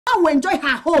will enjoy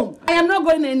her home. I am not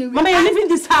going anywhere. Mama, you're leaving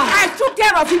this house. I took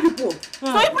care of you people.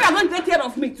 So people are going to take care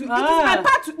of me too.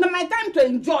 It is my time to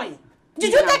enjoy.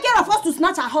 Did you take care of us to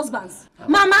snatch our husbands?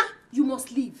 Mama, you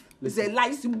must leave. It's a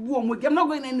lie. I'm not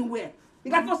going anywhere.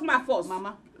 You got force my force.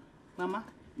 Mama,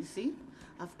 you see?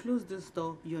 I've closed this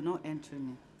door. You're not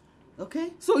entering it.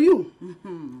 Okay? So you,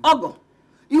 Ogo,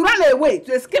 you ran away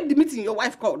to escape the meeting your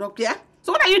wife called, okay?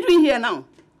 So what are you doing here now?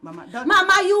 Mama,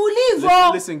 you leave.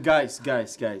 Listen, guys.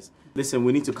 Listen,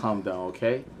 we need to calm down,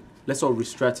 okay? Let's all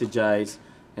re-strategize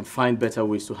and find better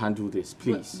ways to handle this,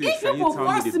 please. Can you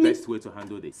tell me the best way to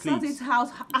handle this? Sort Please. it out.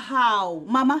 How?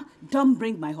 Mama, don't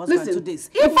bring my husband to this.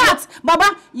 In fact,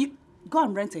 Baba, you go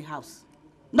and rent a house.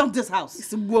 Not this house.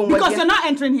 Because you're not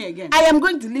entering here again. I am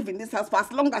going to live in this house for as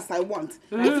long as I want.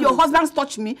 If your husbands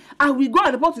touch me, I will go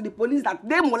and report to the police that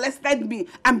they molested me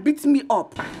and beat me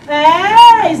up.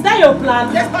 Hey, is that your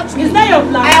plan? Yes, touch me. Is that your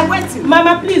plan? I am waiting.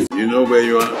 Mama, please. You know where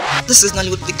you are? This is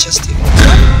Nollywood Pictures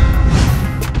TV.